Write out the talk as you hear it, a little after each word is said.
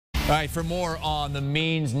All right, for more on the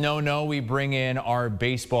means no-no, we bring in our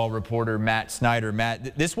baseball reporter, Matt Snyder.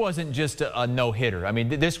 Matt, this wasn't just a no-hitter. I mean,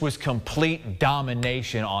 this was complete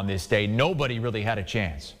domination on this day. Nobody really had a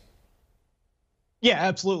chance. Yeah,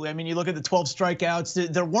 absolutely. I mean, you look at the 12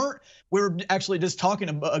 strikeouts, we were actually just talking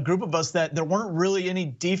to a group of us that there weren't really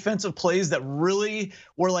any defensive plays that really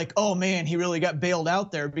were like, oh man, he really got bailed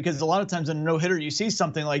out there, because a lot of times in a no-hitter, you see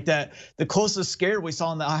something like that. The closest scare we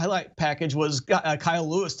saw in the highlight package was Kyle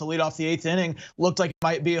Lewis to lead off the 8th inning. Looked like it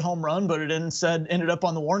might be a home run, but it instead ended up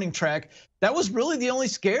on the warning track. That was really the only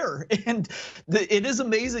scare. And it is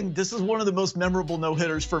amazing. This is one of the most memorable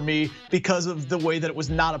no-hitters for me because of the way that it was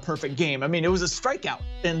not a perfect game. I mean, it was a strikeout,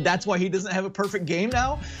 and that's why he doesn't have a perfect game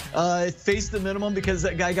now. It faced the minimum because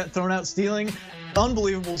that guy got thrown out stealing.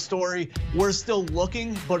 Unbelievable story. We're still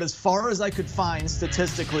looking, but as far as I could find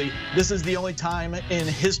statistically, this is the only time in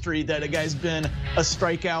history that a guy's been a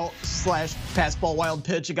strikeout slash fastball wild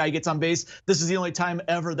pitch, a guy gets on base. This is the only time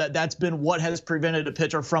ever that that's been what has prevented a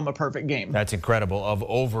pitcher from a perfect game. That's incredible. Of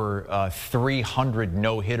over 300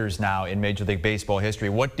 no-hitters now in Major League Baseball history.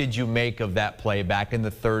 What did you make of that play back in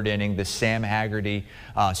the 3rd inning, the Sam Haggerty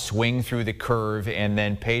swing through the curve, and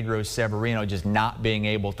then Pedro Severino just not being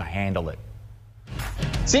able to handle it?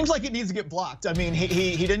 Seems like it needs to get blocked. I mean,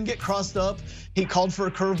 he didn't get crossed up. He called for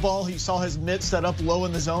a curveball. He saw his mitt set up low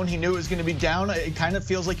in the zone. He knew it was going to be down. It kind of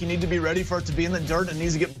feels like you need to be ready for it to be in the dirt and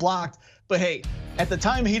needs to get blocked. But hey, at the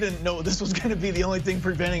time, he didn't know this was going to be the only thing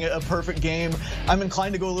preventing a perfect game. I'm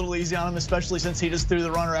inclined to go a little easy on him, especially since he just threw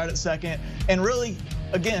the runner out at second. And really,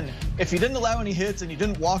 again, if he didn't allow any hits and he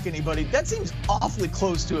didn't walk anybody, that seems awfully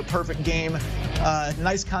close to a perfect game.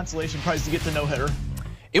 Nice consolation prize to get the no-hitter.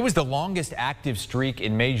 It was the longest active streak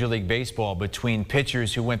in Major League Baseball between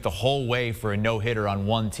pitchers who went the whole way for a no-hitter on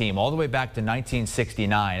one team, all the way back to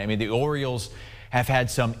 1969. I mean, the Orioles have had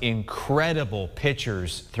some incredible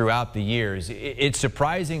pitchers throughout the years. It's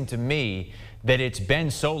surprising to me that it's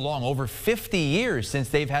been so long, over 50 years, since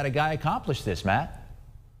they've had a guy accomplish this, Matt.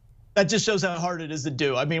 That just shows how hard it is to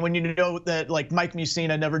do. I mean, when you know that like Mike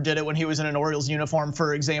Mussina never did it when he was in an Orioles uniform,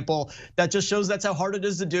 for example, that just shows that's how hard it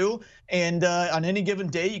is to do. And on any given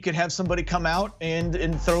day, you could have somebody come out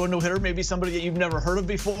and throw a no-hitter, maybe somebody that you've never heard of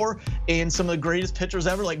before. And some of the greatest pitchers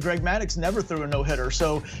ever, like Greg Maddux, never threw a no-hitter.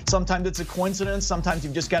 So sometimes it's a coincidence. Sometimes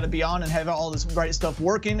you've just got to be on and have all this right stuff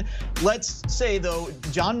working. Let's say, though,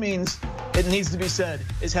 John Means, it needs to be said,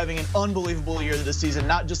 is having an unbelievable year this season,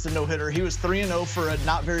 not just a no-hitter. He was 3-0 for a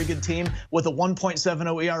not very good team with a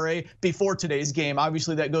 1.70 ERA before today's game.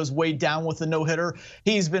 Obviously, that goes way down with the no-hitter.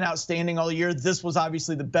 He's been outstanding all year. This was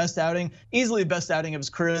obviously the best outing, easily the best outing of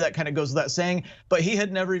his career. That kind of goes without saying, but he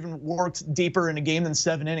had never even worked deeper in a game than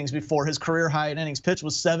 7 innings before. His career high in innings pitched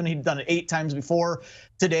was 7. He'd done it 8 times before.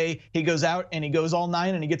 Today, he goes out and he goes all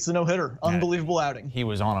 9 and he gets the no-hitter. Unbelievable outing. He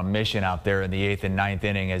was on a mission out there in the 8th and 9th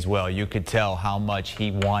inning as well. You could tell how much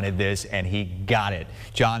he wanted this, and he got it.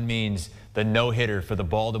 John Means, the no-hitter for the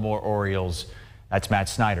Baltimore Orioles. That's Matt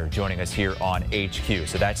Snyder joining us here on HQ.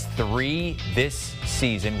 So that's 3 this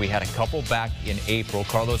season. We had a couple back in April.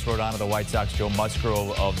 Carlos Rodon of the White Sox, Joe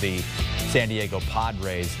Musgrove of the San Diego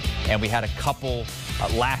Padres. And we had a couple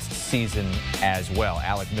last season as well.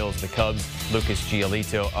 Alec Mills of the Cubs, Lucas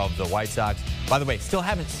Giolito of the White Sox. By the way, still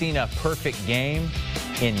haven't seen a perfect game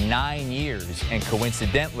in 9 years. And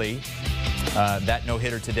coincidentally, that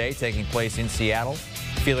no-hitter today taking place in Seattle,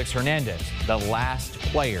 Felix Hernandez, the last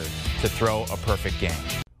player to throw a perfect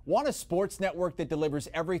game. Want a sports network that delivers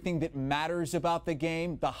everything that matters about the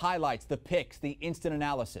game? The highlights, the picks, the instant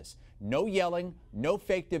analysis. No yelling, no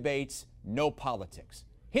fake debates, no politics.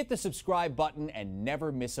 Hit the subscribe button and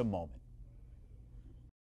never miss a moment.